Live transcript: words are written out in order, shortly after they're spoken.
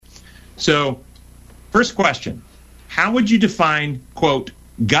So, first question, how would you define, quote,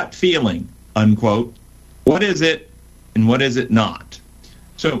 gut feeling, unquote? What is it and what is it not?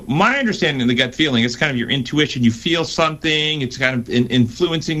 So my understanding of the gut feeling is kind of your intuition. You feel something, it's kind of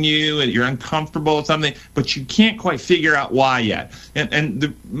influencing you, and you're uncomfortable with something, but you can't quite figure out why yet. And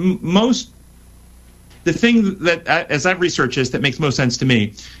the thing that, as I've researched this, that makes most sense to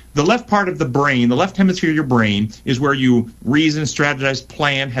me, the left part of the brain, the left hemisphere of your brain, is where you reason, strategize,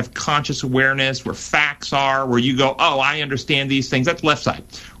 plan, have conscious awareness, where facts are, where you go, oh, I understand these things. That's left side.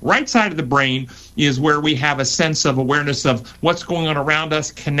 Right side of the brain is where we have a sense of awareness of what's going on around us,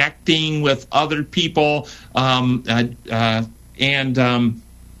 connecting with other people, and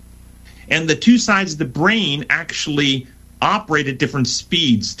the two sides of the brain actually operate at different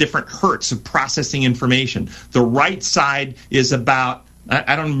speeds, different hertz of processing information. The right side is about,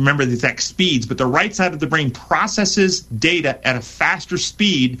 I don't remember the exact speeds, but the right side of the brain processes data at a faster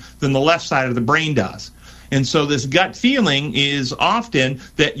speed than the left side of the brain does. And so this gut feeling is often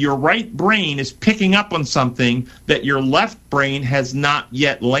that your right brain is picking up on something that your left brain has not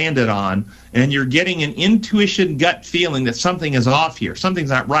yet landed on, and you're getting an intuition gut feeling that something is off here,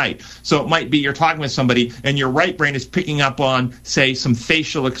 something's not right. So it might be you're talking with somebody and your right brain is picking up on, say, some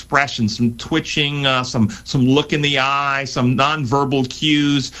facial expressions, some twitching, some look in the eye, some nonverbal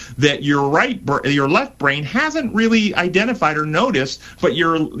cues that your left brain hasn't really identified or noticed, but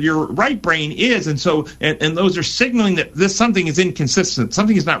your right brain is, and so and those are signaling that something is inconsistent,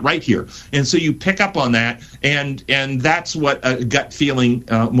 something is not right here, and so you pick up on that, and that's what a gut feeling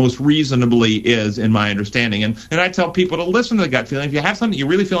most reasonably is, in my understanding. And I tell people to listen to the gut feeling. If you have something you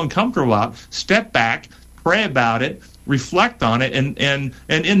really feel uncomfortable about, step back, pray about it, reflect on it, and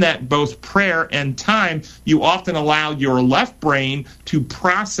in that both prayer and time, you often allow your left brain to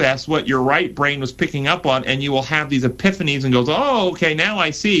process what your right brain was picking up on, and you will have these epiphanies and goes, oh, okay, now I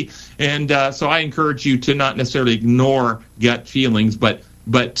see. And so I encourage you to not necessarily ignore gut feelings, but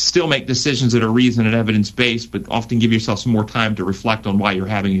still make decisions that are reason and evidence-based, but often give yourself some more time to reflect on why you're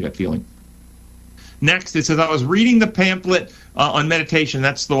having a gut feeling. Next, it says, I was reading the pamphlet on meditation,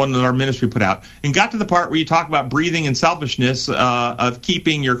 that's the one that our ministry put out, and got to the part where you talk about breathing and selfishness of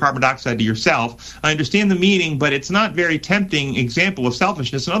keeping your carbon dioxide to yourself. I understand the meaning, but it's not very tempting example of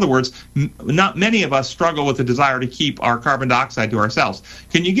selfishness. In other words, not many of us struggle with the desire to keep our carbon dioxide to ourselves.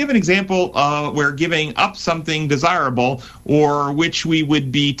 Can you give an example where giving up something desirable or which we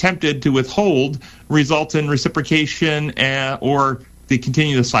would be tempted to withhold results in reciprocation or to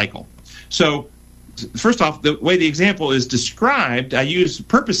continue the cycle? So, first off, the way the example is described, I use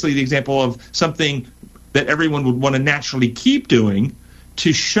purposely the example of something that everyone would want to naturally keep doing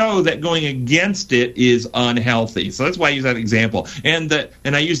to show that going against it is unhealthy. So that's why I use that example. And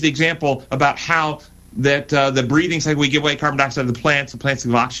I use the example about how that the breathing cycle, we give away carbon dioxide to the plants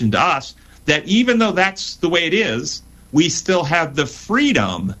give oxygen to us, that even though that's the way it is, we still have the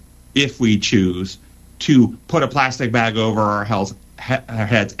freedom, if we choose, to put a plastic bag over our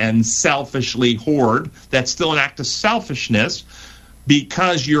heads and selfishly hoard. That's still an act of selfishness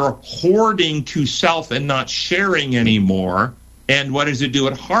because you're hoarding to self and not sharing anymore. And what does it do?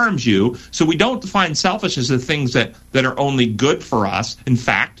 It harms you. So we don't define selfishness as things that are only good for us. In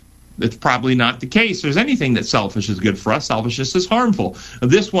fact, that's probably not the case. There's anything that selfish is good for us. Selfishness is harmful.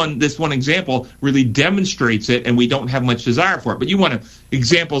 This one example really demonstrates it, and we don't have much desire for it. But you want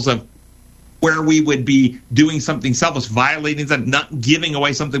examples of where we would be doing something selfless, violating that, not giving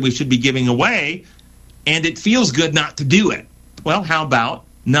away something we should be giving away, and it feels good not to do it. Well, how about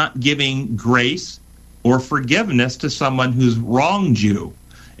not giving grace or forgiveness to someone who's wronged you,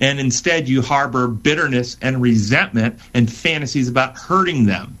 and instead you harbor bitterness and resentment and fantasies about hurting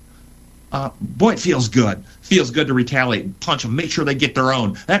them? Boy, it feels good. Feels good to retaliate, punch them, make sure they get their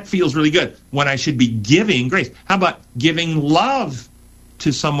own. That feels really good when I should be giving grace. How about giving love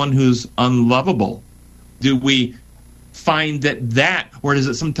to someone who's unlovable? Do we find that, or is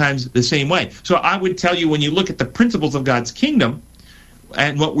it sometimes the same way? So I would tell you, when you look at the principles of God's kingdom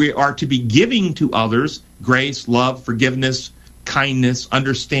and what we are to be giving to others, grace, love, forgiveness, kindness,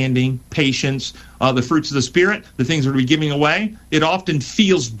 understanding, patience, the fruits of the Spirit, the things that we're giving away, it often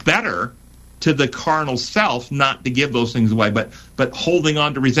feels better to the carnal self not to give those things away, but holding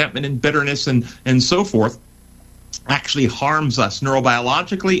on to resentment and bitterness and so forth actually harms us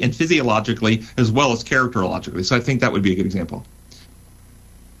neurobiologically and physiologically as well as characterologically. So I think that would be a good example.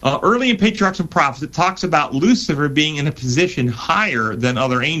 Early in Patriarchs and Prophets, it talks about Lucifer being in a position higher than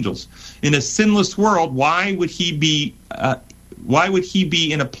other angels. In a sinless world, why would he be Why would he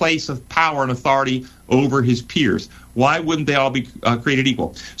be in a place of power and authority over his peers? Why wouldn't they all be created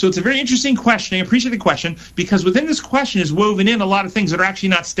equal? So it's a very interesting question. I appreciate the question, because within this question is woven in a lot of things that are actually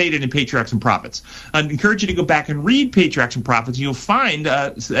not stated in Patriarchs and Prophets. I'd encourage you to go back and read Patriarchs and Prophets. You'll find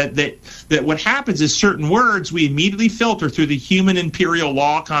that what happens is certain words we immediately filter through the human imperial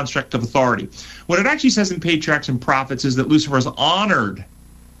law construct of authority. What it actually says in Patriarchs and Prophets is that Lucifer is honored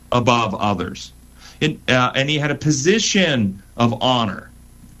above others. And he had a position of honor.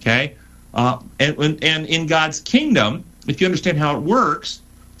 Okay? And in God's kingdom, if you understand how it works,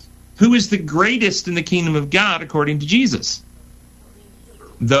 who is the greatest in the kingdom of God according to Jesus?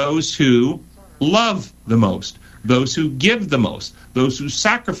 Those who love the most, those who give the most, those who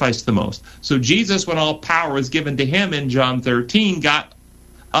sacrifice the most. So Jesus, when all power was given to him in John 13, got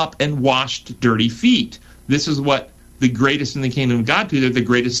up and washed dirty feet. This is what the greatest in the kingdom of God do. They're the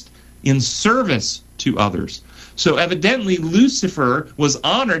greatest in service to others. So evidently Lucifer was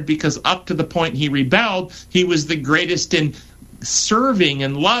honored because up to the point he rebelled, he was the greatest in serving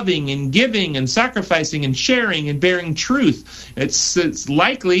and loving and giving and sacrificing and sharing and bearing truth. It's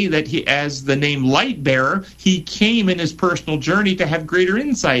likely that he, as the name light bearer, he came in his personal journey to have greater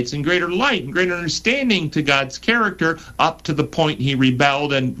insights and greater light and greater understanding to God's character up to the point he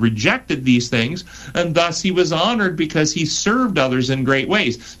rebelled and rejected these things, and thus he was honored because he served others in great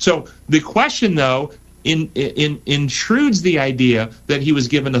ways. So the question, though, intrudes the idea that he was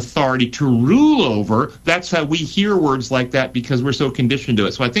given authority to rule over. That's how we hear words like that, because we're so conditioned to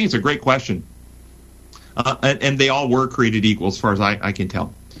it. So I think it's a great question. And they all were created equal as far as I can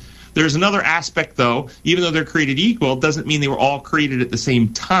tell. There's another aspect, though. Even though they're created equal, doesn't mean they were all created at the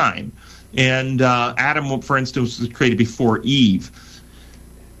same time. And Adam, for instance, was created before Eve.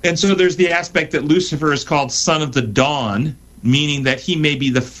 And so there's the aspect that Lucifer is called son of the dawn, meaning that he may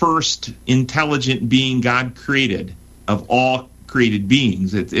be the first intelligent being God created of all created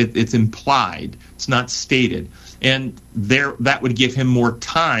beings. It's implied. It's not stated. And that would give him more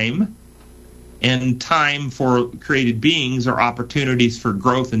time, and time for created beings are opportunities for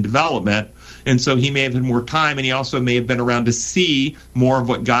growth and development. And so he may have had more time, and he also may have been around to see more of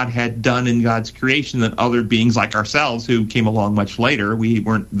what God had done in God's creation than other beings like ourselves who came along much later. We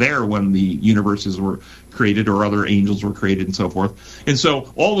weren't there when the universes were created or other angels were created and so forth. And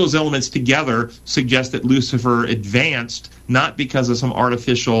so all those elements together suggest that Lucifer advanced not because of some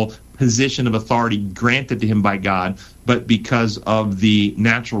artificial position of authority granted to him by God, but because of the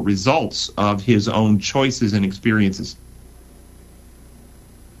natural results of his own choices and experiences.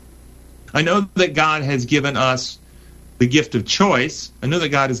 I know that God has given us the gift of choice. I know that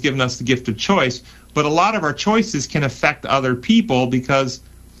God has given us the gift of choice, but a lot of our choices can affect other people because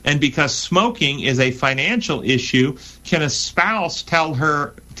smoking is a financial issue. Can a spouse tell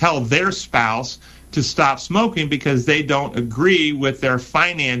their spouse to stop smoking because they don't agree with their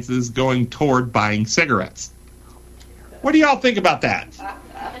finances going toward buying cigarettes? What do y'all think about that?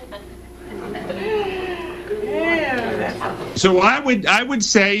 So I would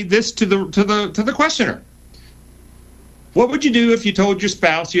say this to the questioner. What would you do if you told your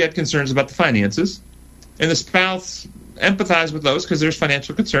spouse you had concerns about the finances, and the spouse empathized with those because there's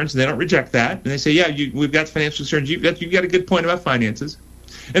financial concerns, and they don't reject that, and they say, yeah, we've got financial concerns, you've got a good point about finances.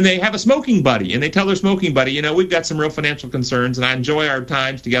 And they have a smoking buddy, and they tell their smoking buddy, we've got some real financial concerns, and I enjoy our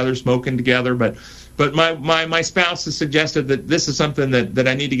times together, smoking together, but my spouse has suggested that this is something that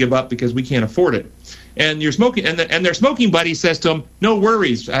I need to give up because we can't afford it. And you're smoking, and their smoking buddy says to them, no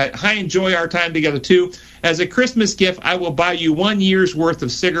worries, I enjoy our time together too. As a Christmas gift, I will buy you 1 year's worth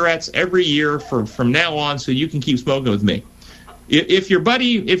of cigarettes every year from now on, so you can keep smoking with me. If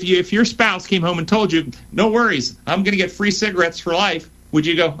your spouse came home and told you, no worries, I'm going to get free cigarettes for life, would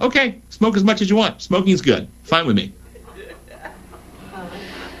you go, okay, smoke as much as you want. Smoking's good. Fine with me.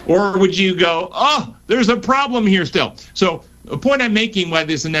 Or would you go, oh, there's a problem here still. So the point I'm making by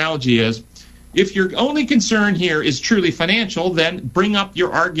this analogy is, if your only concern here is truly financial, then bring up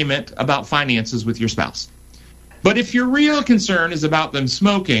your argument about finances with your spouse. But if your real concern is about them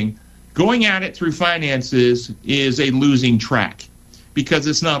smoking, going at it through finances is a losing track because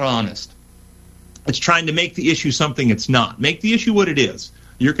it's not honest. It's trying to make the issue something it's not. Make the issue what it is.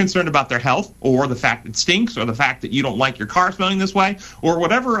 You're concerned about their health, or the fact it stinks, or the fact that you don't like your car smelling this way, or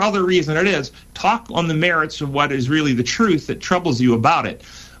whatever other reason it is. Talk on the merits of what is really the truth that troubles you about it.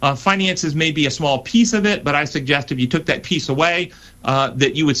 Finances may be a small piece of it, but I suggest if you took that piece away,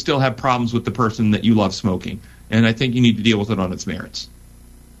 that you would still have problems with the person that you love smoking. And I think you need to deal with it on its merits.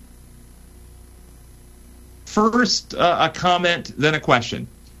 First, a comment, then a question.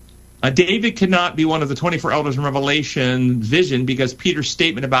 David cannot be one of the 24 elders in Revelation vision because Peter's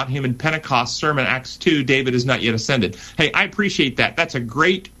statement about him in Pentecost sermon, Acts 2, David is not yet ascended. Hey, I appreciate that. That's a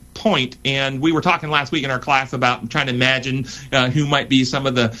great point, and we were talking last week in our class about trying to imagine who might be some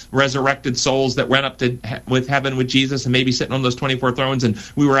of the resurrected souls that went up to with heaven with Jesus and maybe sitting on those 24 thrones, and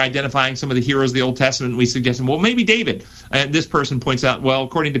we were identifying some of the heroes of the Old Testament, and we suggested, well, maybe David. And this person points out, well,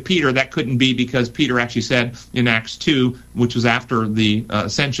 according to Peter, that couldn't be because Peter actually said in Acts 2, which was after the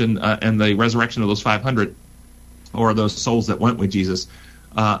ascension and the resurrection of those 500, or those souls that went with Jesus,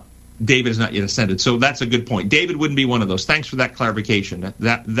 David is not yet ascended. So that's a good point. David wouldn't be one of those. Thanks for that clarification.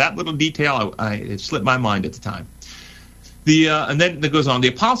 That little detail, it slipped my mind at the time. And then it goes on. The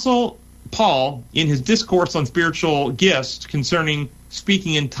Apostle Paul, in his discourse on spiritual gifts concerning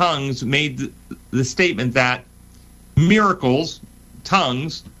speaking in tongues, made the statement that miracles,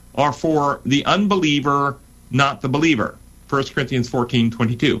 tongues, are for the unbeliever, not the believer. 1 Corinthians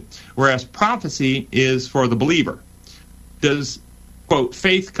 14:22. Whereas prophecy is for the believer. Does, quote,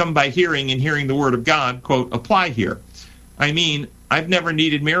 faith come by hearing and hearing the word of God, quote, apply here? I mean, I've never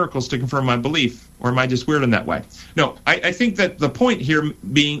needed miracles to confirm my belief, or am I just weird in that way? No, I think that the point here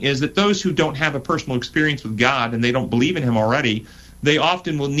being is that those who don't have a personal experience with God and they don't believe in him already, they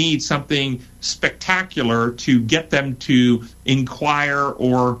often will need something spectacular to get them to inquire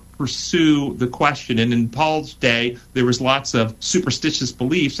or pursue the question. And in Paul's day, there was lots of superstitious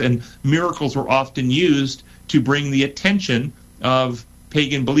beliefs, and miracles were often used to bring the attention of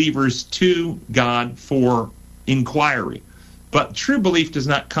pagan believers to God for inquiry. But true belief does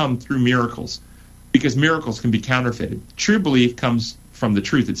not come through miracles, because miracles can be counterfeited. True belief comes from the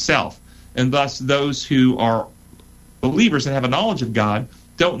truth itself, and thus those who are believers and have a knowledge of God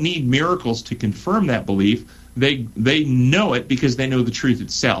don't need miracles to confirm that belief. They know it because they know the truth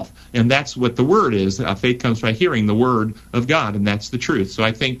itself, and that's what the word is. Faith comes by hearing the word of God, and that's the truth. So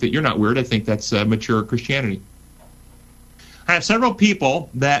I think that you're not weird. I think that's mature Christianity. I have several people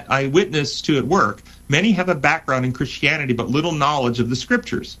that I witness to at work. Many have a background in Christianity but little knowledge of the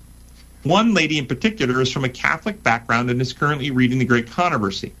Scriptures. One lady in particular is from a Catholic background and is currently reading The Great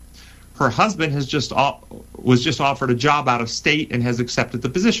Controversy. Her husband was just offered a job out of state and has accepted the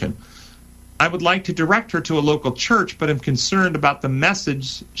position. I would like to direct her to a local church, but am concerned about the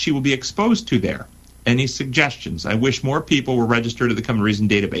message she will be exposed to there. Any suggestions? I wish more people were registered at the Common Reason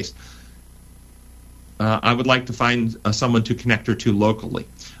database. I would like to find someone to connect her to locally.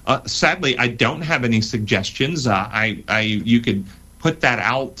 Sadly, I don't have any suggestions. You could put that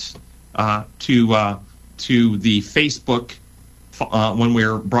out to the Facebook when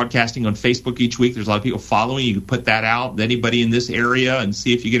we're broadcasting on Facebook each week. There's a lot of people following. You can put that out to anybody in this area and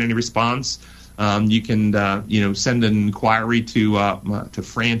see if you get any response. You can send an inquiry to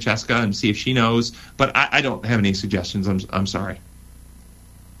Francesca and see if she knows. But I don't have any suggestions. I'm sorry.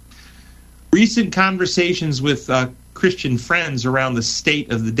 Recent conversations with Christian friends around the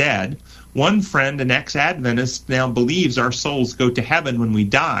state of the dead. One friend, an ex-Adventist, now believes our souls go to heaven when we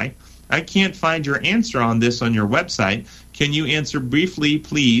die. I can't find your answer on this on your website. Can you answer briefly,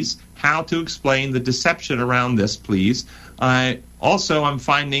 please, how to explain the deception around this, please? Also, I'm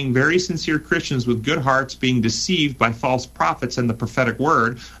finding very sincere Christians with good hearts being deceived by false prophets and the prophetic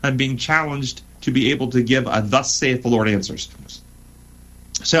word. I'm being challenged to be able to give a thus saith the Lord answers.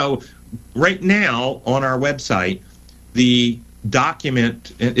 So, right now on our website, the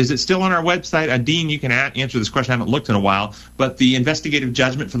document, is it still on our website? Dean, you can answer this question. I haven't looked in a while, but the Investigative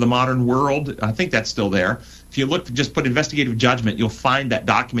Judgment for the Modern World, I think that's still there. If you look, just put Investigative Judgment, you'll find that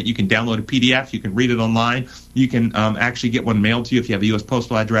document. You can download a PDF. You can read it online. You can actually get one mailed to you if you have a U.S.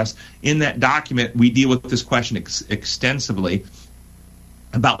 postal address. In that document, we deal with this question extensively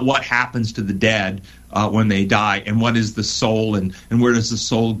about what happens to the dead when they die, and what is the soul, and where does the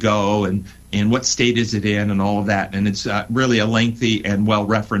soul go, and what state is it in, and all of that. And it's really a lengthy and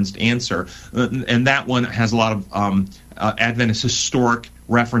well-referenced answer. And that one has a lot of Adventist historic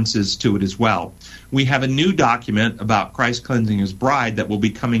references to it as well. We have a new document about Christ cleansing his bride that will be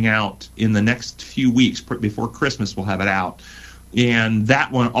coming out in the next few weeks. Before Christmas, we'll have it out. And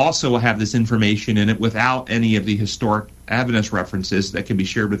that one also will have this information in it without any of the historic Adventist references that can be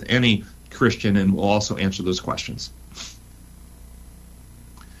shared with any Christian, and will also answer those questions.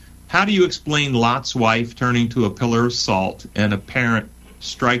 How do you explain Lot's wife turning to a pillar of salt and apparent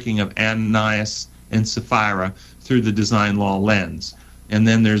striking of Ananias and Sapphira through the design law lens? And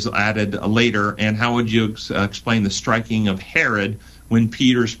then there's added later, and how would you explain the striking of Herod when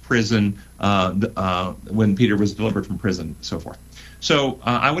Peter's prison, when Peter was delivered from prison, and so forth? So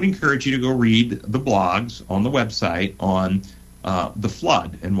I would encourage you to go read the blogs on the website on the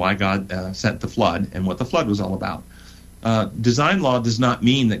flood and why God sent the flood and what the flood was all about. design law does not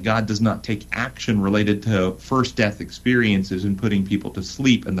mean that God does not take action related to first death experiences and putting people to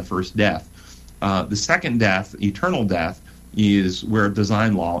sleep in the first death. The second death, eternal death, is where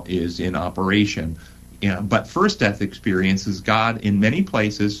design law is in operation. But first death experiences, God in many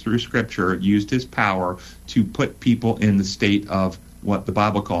places through Scripture used his power to put people in the state of what the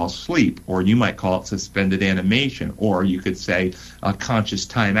Bible calls sleep, or you might call it suspended animation, or you could say a conscious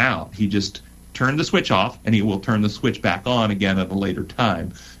timeout. He just turned the switch off, and he will turn the switch back on again at a later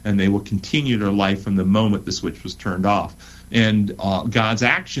time, and they will continue their life from the moment the switch was turned off. And God's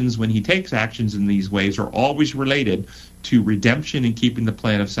actions, when he takes actions in these ways, are always related to redemption and keeping the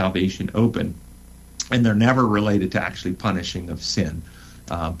plan of salvation open. And they're never related to actually punishing of sin,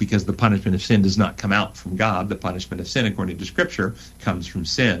 because the punishment of sin does not come out from God. The punishment of sin, according to Scripture, comes from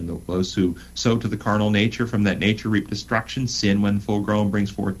sin. Those who sow to the carnal nature, from that nature reap destruction. Sin, when full grown, brings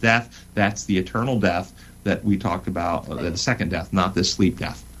forth death. That's the eternal death that we talked about, the second death, not the sleep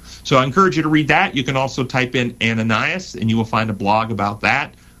death. So I encourage you to read that. You can also type in Ananias, and you will find a blog about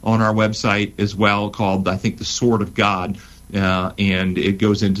that on our website as well, called, I think, The Sword of God, and it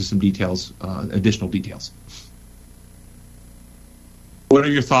goes into some details, additional details. What are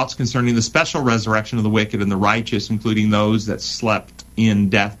your thoughts concerning the special resurrection of the wicked and the righteous, including those that slept in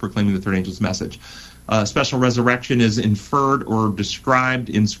death, proclaiming the third angel's message? Special resurrection is inferred or described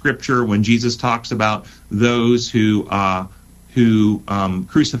in Scripture when Jesus talks about those who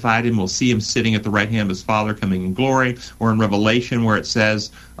crucified him will see him sitting at the right hand of his Father coming in glory, or in Revelation where it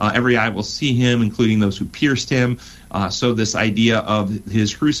says every eye will see him, including those who pierced him. So this idea of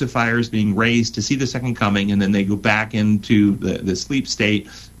his crucifiers being raised to see the second coming, and then they go back into the sleep state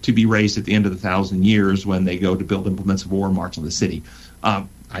to be raised at the end of the 1,000 years when they go to build implements of war and march on the city.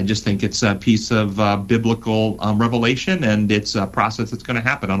 I just think it's a piece of biblical revelation, and it's a process that's going to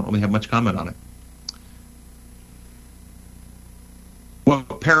happen. I don't really have much comment on it.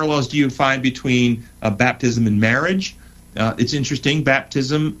 What parallels do you find between baptism and marriage? It's interesting.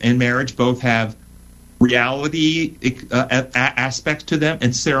 Baptism and marriage both have reality aspects to them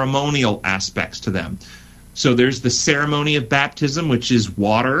and ceremonial aspects to them. So there's the ceremony of baptism, which is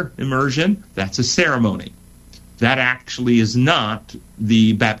water immersion. That's a ceremony. That actually is not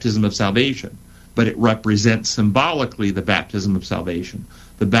the baptism of salvation, but it represents symbolically the baptism of salvation.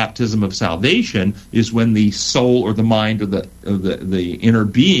 The baptism of salvation is when the soul or the mind or the inner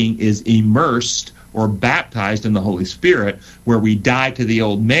being is immersed or baptized in the Holy Spirit, where we die to the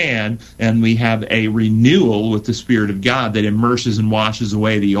old man and we have a renewal with the Spirit of God that immerses and washes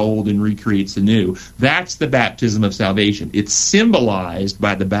away the old and recreates the new. That's the baptism of salvation. It's symbolized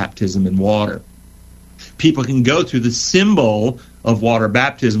by the baptism in water. People can go through the symbol of water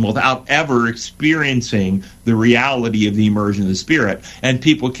baptism without ever experiencing the reality of the immersion of the Spirit. And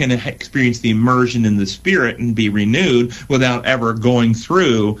people can experience the immersion in the Spirit and be renewed without ever going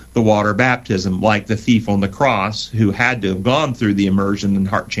through the water baptism, like the thief on the cross who had to have gone through the immersion and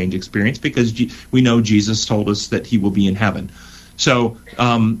heart change experience, because we know Jesus told us that he will be in heaven. So,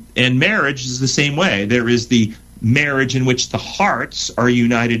 and marriage is the same way. There is the marriage in which the hearts are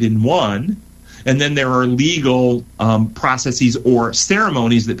united in one, and then there are legal processes or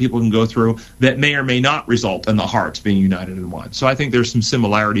ceremonies that people can go through that may or may not result in the hearts being united in one. So I think there's some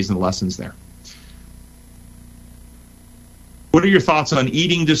similarities and lessons there. What are your thoughts on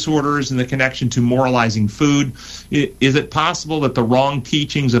eating disorders and the connection to moralizing food? Is it possible that the wrong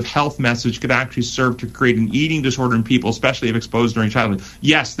teachings of health message could actually serve to create an eating disorder in people, especially if exposed during childhood?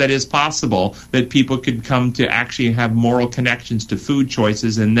 Yes, that is possible, that people could come to actually have moral connections to food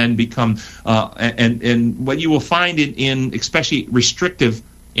choices and then become, and what you will find in especially restrictive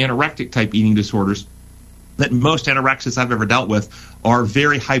anorectic type eating disorders, that most anorexics I've ever dealt with are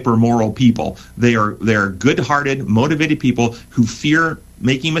very hyper-moral people. They are good-hearted, motivated people who fear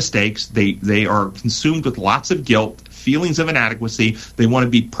making mistakes. They are consumed with lots of guilt, feelings of inadequacy. They want to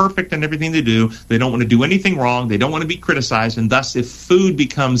be perfect in everything they do. They don't want to do anything wrong. They don't want to be criticized. And thus, if food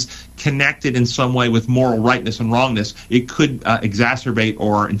becomes connected in some way with moral rightness and wrongness, it could exacerbate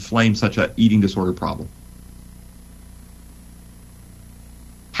or inflame such an eating disorder problem.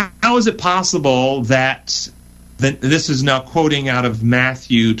 How is it possible that, this is now quoting out of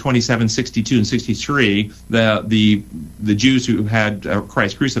Matthew 27:62 and 63, the Jews who had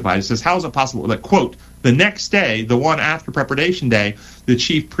Christ crucified, it says, how is it possible that, quote, the next day, the one after preparation day, the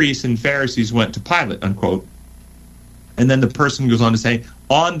chief priests and Pharisees went to Pilate, unquote. And then the person goes on to say,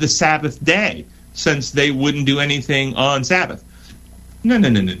 on the Sabbath day, since they wouldn't do anything on Sabbath.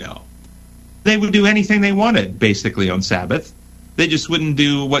 No. They would do anything they wanted, basically, on Sabbath. They just wouldn't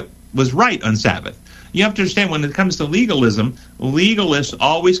do what was right on Sabbath. You have to understand, when it comes to legalism, legalists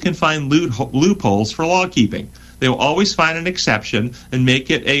always can find loopholes for law keeping. They will always find an exception and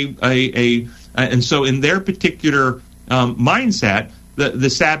make it and so in their particular mindset, the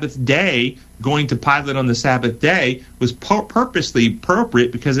Sabbath day, going to Pilate on the Sabbath day, was purposely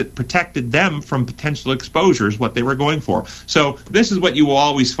appropriate because it protected them from potential exposures, what they were going for. So this is what you will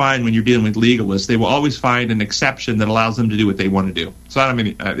always find when you're dealing with legalists. They will always find an exception that allows them to do what they want to do. So I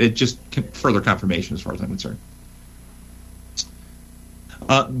mean, it just further confirmation as far as I'm concerned.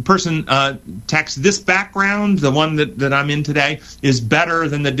 Person texts, this background, the one that I'm in today, is better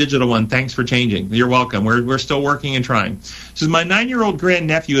than the digital one. Thanks for changing. You're welcome. We're still working and trying. Says, my 9-year-old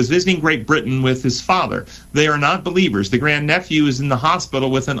grandnephew is visiting Great Britain with his father. They are not believers. The grandnephew is in the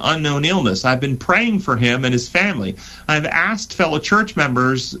hospital with an unknown illness. I've been praying for him and his family. I've asked fellow church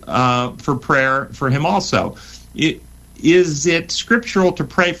members for prayer for him also. Is it scriptural to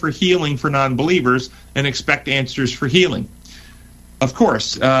pray for healing for non-believers and expect answers for healing? Of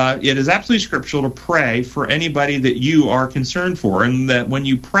course, it is absolutely scriptural to pray for anybody that you are concerned for, and that when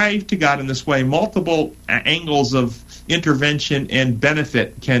you pray to God in this way, multiple angles of intervention and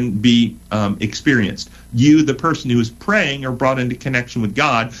benefit can be experienced. You, the person who is praying, are brought into connection with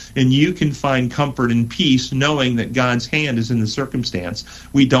God, and you can find comfort and peace knowing that God's hand is in the circumstance.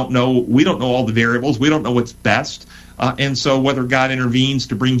 We don't know all the variables. We don't know what's best. And so whether God intervenes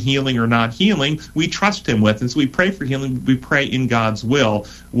to bring healing or not healing, we trust him with. And so we pray for healing. We pray in God's will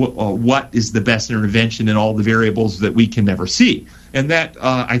what is the best intervention in all the variables that we can never see. And that,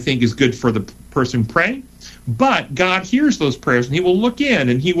 I think, is good for the person praying. But God hears those prayers, and he will look in,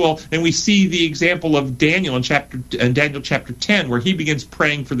 and we see the example of Daniel in Daniel chapter 10, where he begins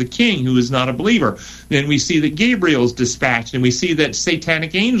praying for the king who is not a believer. Then we see that Gabriel is dispatched, and we see that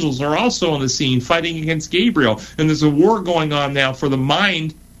satanic angels are also on the scene fighting against Gabriel. And there's a war going on now for the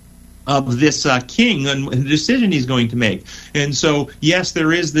mind of this king and the decision he's going to make. And so, yes,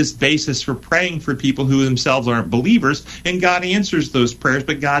 there is this basis for praying for people who themselves aren't believers, and God answers those prayers,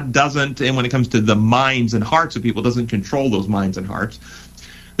 but God doesn't, and when it comes to the minds and hearts of people, doesn't control those minds and hearts.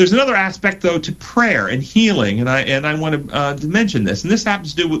 There's another aspect, though, to prayer and healing, and I want to mention this, and this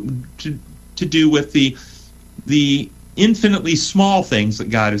happens to do with the infinitely small things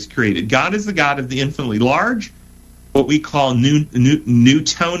that God has created. God is the God of the infinitely large, what we call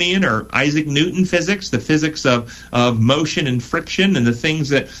Newtonian or Isaac Newton physics, the physics of motion and friction and the things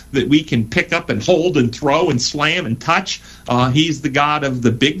that we can pick up and hold and throw and slam and touch. He's the God of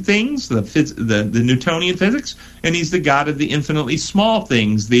the big things, the Newtonian physics, and he's the God of the infinitely small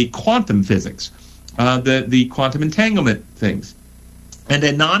things, the quantum physics, the quantum entanglement things. And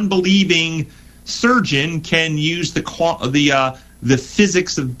a non-believing surgeon can use the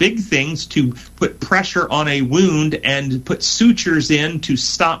physics of big things to put pressure on a wound and put sutures in to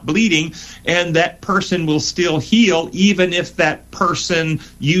stop bleeding, and that person will still heal, even if that person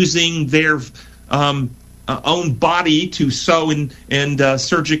using their own body to sew and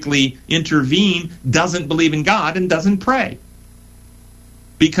surgically intervene doesn't believe in God and doesn't pray.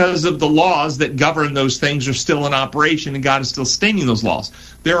 Because of the laws that govern those things are still in operation, and God is still sustaining those laws.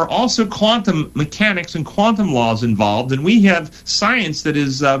 There are also quantum mechanics and quantum laws involved, and we have science that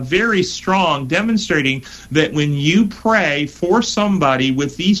is very strong, demonstrating that when you pray for somebody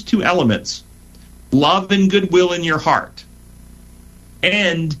with these two elements, love and goodwill in your heart,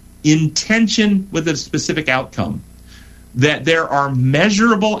 and intention with a specific outcome, that there are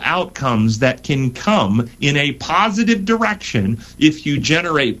measurable outcomes that can come in a positive direction if you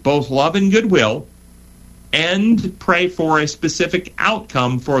generate both love and goodwill and pray for a specific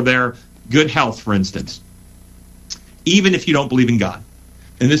outcome for their good health, for instance, even if you don't believe in God.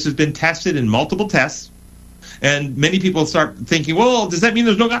 And this has been tested in multiple tests, and many people start thinking, well, does that mean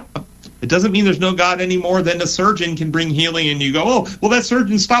there's no God? It doesn't mean there's no God any more than a surgeon can bring healing, and you go, oh, well, that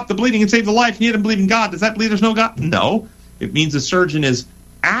surgeon stopped the bleeding and saved the life, and he didn't believe in God. Does that believe there's no God? No. It means the surgeon is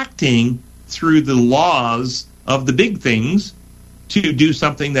acting through the laws of the big things to do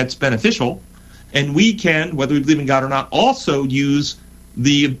something that's beneficial. And we can, whether we believe in God or not, also use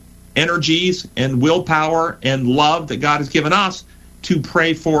the energies and willpower and love that God has given us to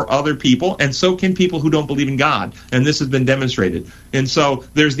pray for other people, and so can people who don't believe in God. And this has been demonstrated. And so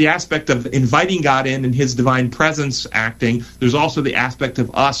there's the aspect of inviting God in and his divine presence acting. There's also the aspect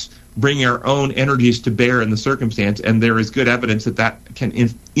of us bring our own energies to bear in the circumstance, and there is good evidence that can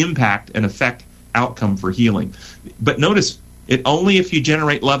impact and affect outcome for healing. But notice, it only if you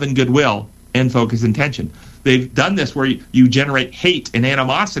generate love and goodwill and focus intention. They've done this where you generate hate and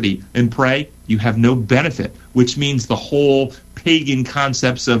animosity and pray, you have no benefit, which means the whole pagan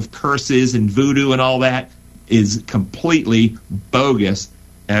concepts of curses and voodoo and all that is completely bogus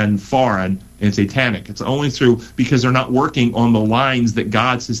and foreign and satanic. It's only because they're not working on the lines that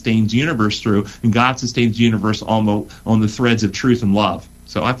God sustains the universe through, and God sustains the universe on the threads of truth and love.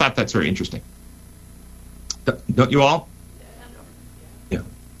 So I thought that's very interesting. Don't you all? Yeah.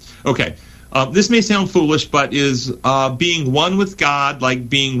 Okay. This may sound foolish, but is being one with God like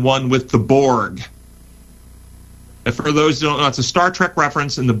being one with the Borg? And for those who don't know, it's a Star Trek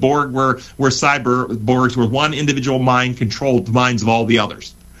reference, and the Borg were cyborgs where one individual mind controlled the minds of all the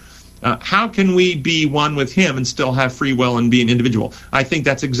others. How can we be one with him and still have free will and be an individual? I think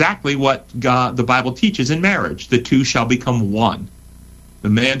that's exactly what the Bible teaches in marriage. The two shall become one. The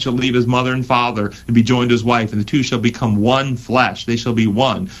man shall leave his mother and father and be joined to his wife, and the two shall become one flesh. They shall be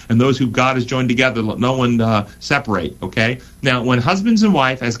one. And those who God has joined together, let no one separate. Okay? Now, when husbands and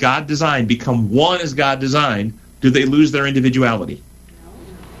wife, as God designed, become one as God designed, do they lose their individuality?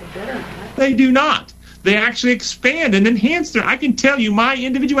 No, they do not. They actually expand and enhance I can tell you my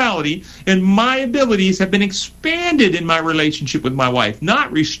individuality and my abilities have been expanded in my relationship with my wife,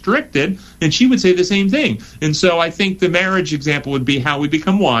 not restricted, and she would say the same thing. And so I think the marriage example would be how we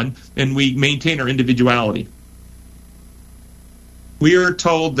become one and we maintain our individuality. We are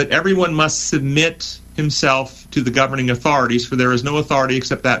told that everyone must submit himself to the governing authorities, for there is no authority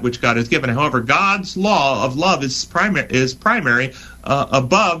except that which God has given. However, God's law of love is primary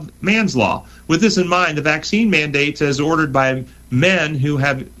above man's law. With this in mind, the vaccine mandates, as ordered by men who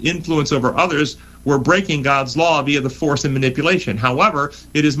have influence over others, were breaking God's law via the force and manipulation. However,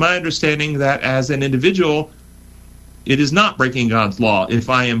 it is my understanding that as an individual, it is not breaking God's law if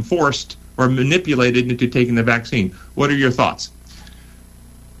I am forced or manipulated into taking the vaccine. What are your thoughts?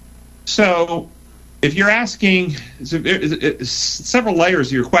 So, if you're asking, several layers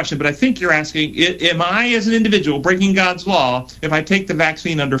of your question, but I think you're asking, am I as an individual breaking God's law if I take the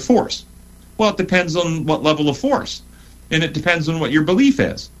vaccine under force? Well, it depends on what level of force, and it depends on what your belief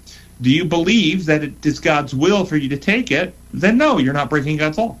is. Do you believe that it is God's will for you to take it? Then no, you're not breaking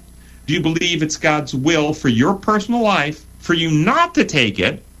God's law. Do you believe it's God's will for your personal life for you not to take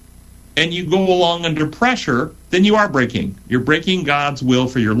it, and you go along under pressure? Then you are breaking. You're breaking God's will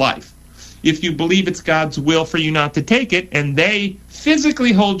for your life. If you believe it's God's will for you not to take it, and they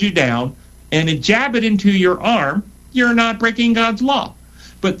physically hold you down and jab it into your arm, you're not breaking God's law.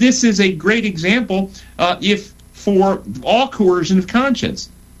 But this is a great example if for all coercion of conscience.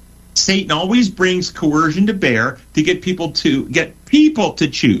 Satan always brings coercion to bear to get people to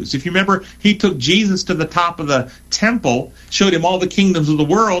choose. If you remember, he took Jesus to the top of the temple, showed him all the kingdoms of the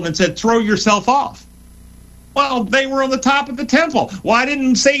world, and said, throw yourself off. Well, they were on the top of the temple. Why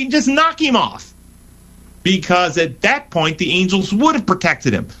didn't Satan just knock him off? Because at that point, the angels would have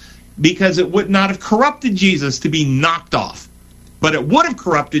protected him. Because it would not have corrupted Jesus to be knocked off. But it would have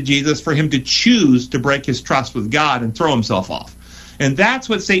corrupted Jesus for him to choose to break his trust with God and throw himself off. And that's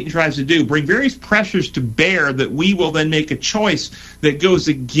what Satan tries to do, bring various pressures to bear that we will then make a choice that goes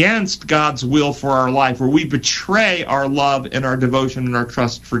against God's will for our life, where we betray our love and our devotion and our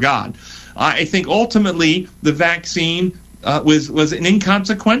trust for God. I think ultimately the vaccine was an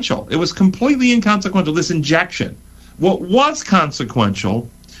inconsequential. It was completely inconsequential, this injection. What was consequential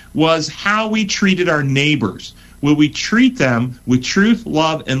was how we treated our neighbors. Will we treat them with truth,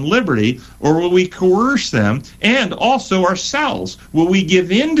 love, and liberty, or will we coerce them, and also ourselves? Will we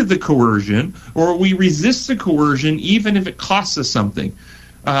give in to the coercion, or will we resist the coercion even if it costs us something?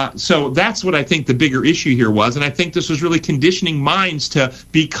 So that's what I think the bigger issue here was, and I think this was really conditioning minds to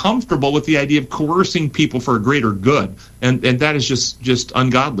be comfortable with the idea of coercing people for a greater good, and that is just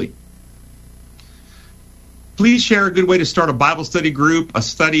ungodly. Please share a good way to start a Bible study group, to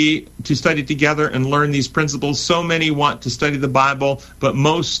study together and learn these principles. So many want to study the Bible, but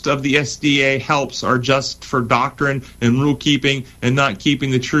most of the SDA helps are just for doctrine and rule keeping and not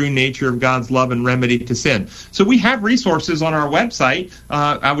keeping the true nature of God's love and remedy to sin. So we have resources on our website.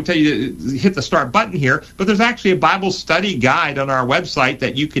 I would tell you to hit the start button here, but there's actually a Bible study guide on our website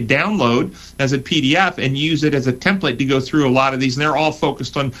that you could download as a PDF and use it as a template to go through a lot of these, and they're all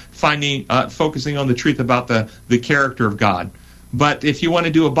focused on focusing on the truth about the character of God. But if you want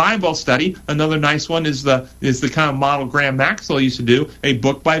to do a Bible study, another nice one is the kind of model Graham Maxwell used to do, a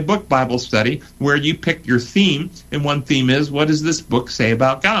book-by-book Bible study, where you pick your theme, and one theme is, what does this book say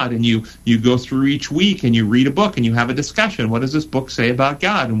about God? And you go through each week, and you read a book, and you have a discussion. What does this book say about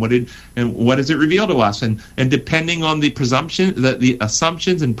God? And what does it reveal to us? And depending on the presumption, the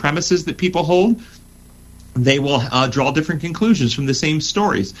assumptions and premises that people hold, they will draw different conclusions from the same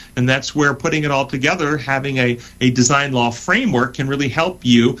stories. And that's where putting it all together, having a design law framework can really help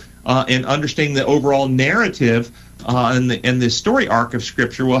you in understanding the overall narrative and the story arc of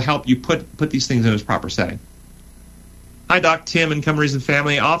Scripture will help you put these things in its proper setting. Hi, Doc Tim and Come Reason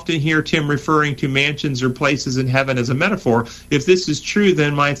family. I often hear Tim referring to mansions or places in heaven as a metaphor. If this is true,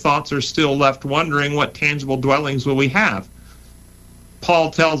 then my thoughts are still left wondering what tangible dwellings will we have? Paul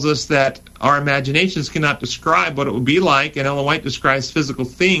tells us that our imaginations cannot describe what it will be like, and Ellen White describes physical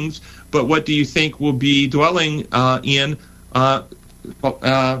things, but what do you think will be dwelling in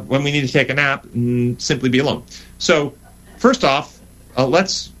when we need to take a nap and simply be alone? So, first off,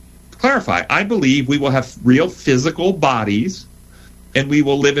 let's clarify. I believe we will have real physical bodies, and we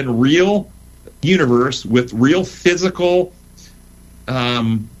will live in real universe with real physical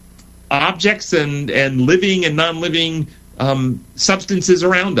objects and living and non-living substances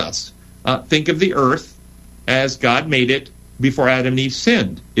around us. Think of the earth as God made it before Adam and Eve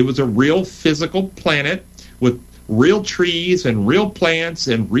sinned. It was a real physical planet with real trees and real plants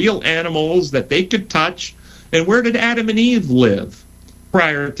and real animals that they could touch. And where did Adam and Eve live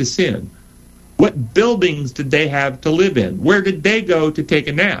prior to sin? What buildings did they have to live in? Where did they go to take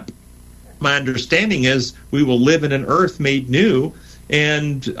a nap? My understanding is we will live in an earth made new,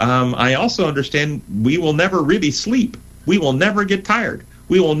 and I also understand we will never really sleep. We will never get tired.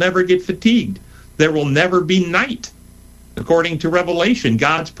 We will never get fatigued. There will never be night. According to Revelation,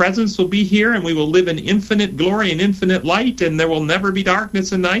 God's presence will be here, and we will live in infinite glory and infinite light, and there will never be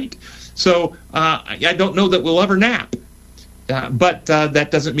darkness and night. So I don't know that we'll ever nap. But that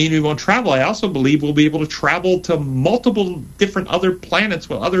doesn't mean we won't travel. I also believe we'll be able to travel to multiple different other planets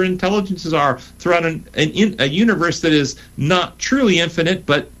where other intelligences are throughout a universe that is not truly infinite,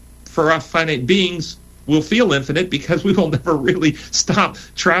 but for us finite beings, we'll feel infinite because we will never really stop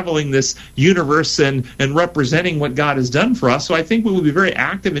traveling this universe and representing what God has done for us. So I think we will be very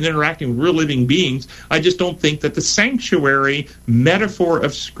active in interacting with real living beings. I just don't think that the sanctuary metaphor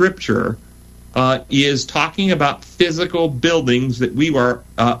of Scripture is talking about physical buildings that we are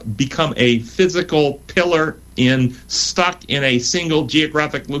become a physical pillar stuck in a single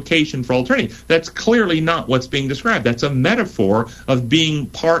geographic location for all eternity. That's clearly not what's being described. That's a metaphor of being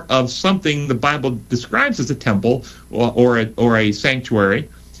part of something the Bible describes as a temple or a sanctuary,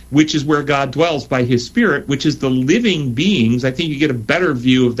 which is where God dwells by His Spirit, which is the living beings. I think you get a better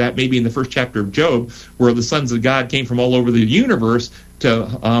view of that maybe in the first chapter of Job, where the sons of God came from all over the universe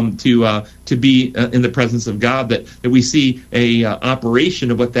to be in the presence of God. That we see a operation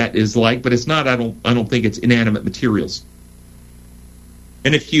of what that is like, but it's not. I don't think it's inanimate materials.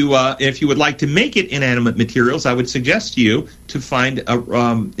 And if you would like to make it inanimate materials, I would suggest to you to find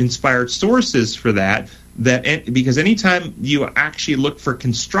inspired sources for that. Because anytime you actually look for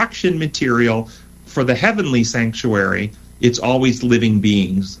construction material for the heavenly sanctuary, it's always living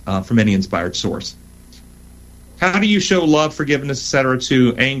beings from any inspired source. How do you show love, forgiveness, etc.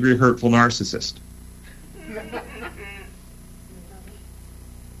 to angry, hurtful narcissist?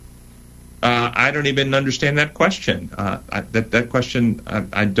 I don't even understand that question. That question,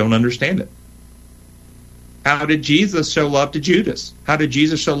 I don't understand it. How did Jesus show love to Judas? How did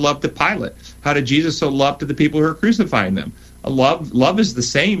Jesus show love to Pilate? How did Jesus show love to the people who are crucifying them? Love is the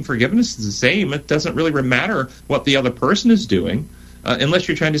same. Forgiveness is the same. It doesn't really matter what the other person is doing, unless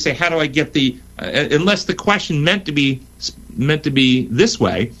you're trying to say, how do I get unless the question meant to be this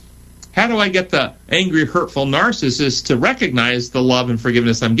way, how do I get the angry, hurtful narcissist to recognize the love and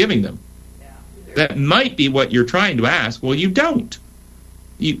forgiveness I'm giving them? Yeah. That might be what you're trying to ask. Well, you don't.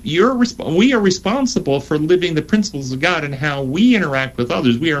 We are responsible for living the principles of God and how we interact with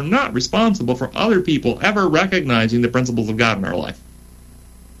others. We are not responsible for other people ever recognizing the principles of God in our life.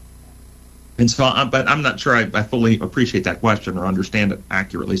 And so, but I'm not sure I fully appreciate that question or understand it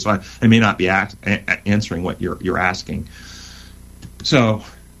accurately. So I may not be answering what you're asking. So,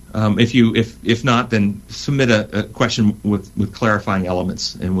 if not, then submit a question with clarifying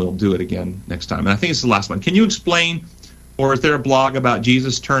elements, and we'll do it again next time. And I think it's the last one. Can you explain? Or is there a blog about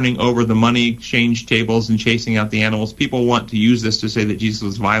Jesus turning over the money exchange tables and chasing out the animals? People want to use this to say that Jesus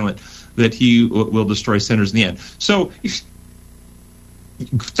was violent, that He will destroy sinners in the end. So,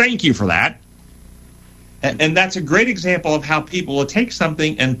 thank you for that. And that's a great example of how people will take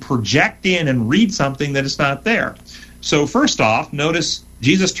something and project in and read something that is not there. So, first off, notice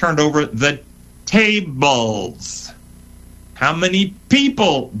Jesus turned over the tables. How many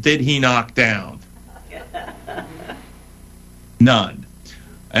people did He knock down? None.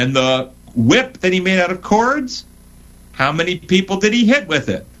 And the whip that He made out of cords, how many people did He hit with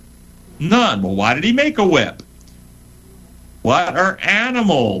it? None. Well, why did He make a whip? What are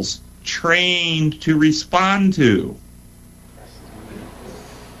animals trained to respond to?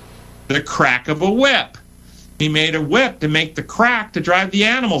 The crack of a whip. He made a whip to make the crack to drive the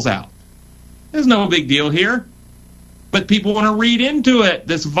animals out. There's no big deal here. But people want to read into it,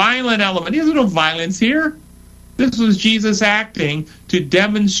 this violent element. There's no violence here. This was Jesus acting to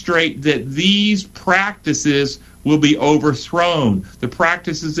demonstrate that these practices will be overthrown. The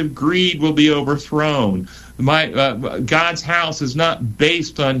practices of greed will be overthrown. God's house is not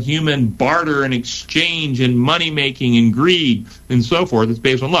based on human barter and exchange and money-making and greed and so forth. It's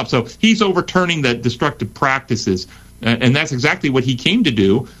based on love. So he's overturning the destructive practices. And that's exactly what he came to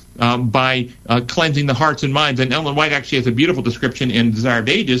do by cleansing the hearts and minds. And Ellen White actually has a beautiful description in Desire of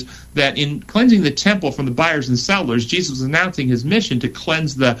Ages that in cleansing the temple from the buyers and sellers, Jesus was announcing his mission to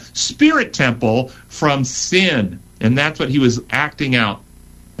cleanse the spirit temple from sin. And that's what he was acting out.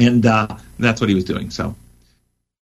 And that's what he was doing. So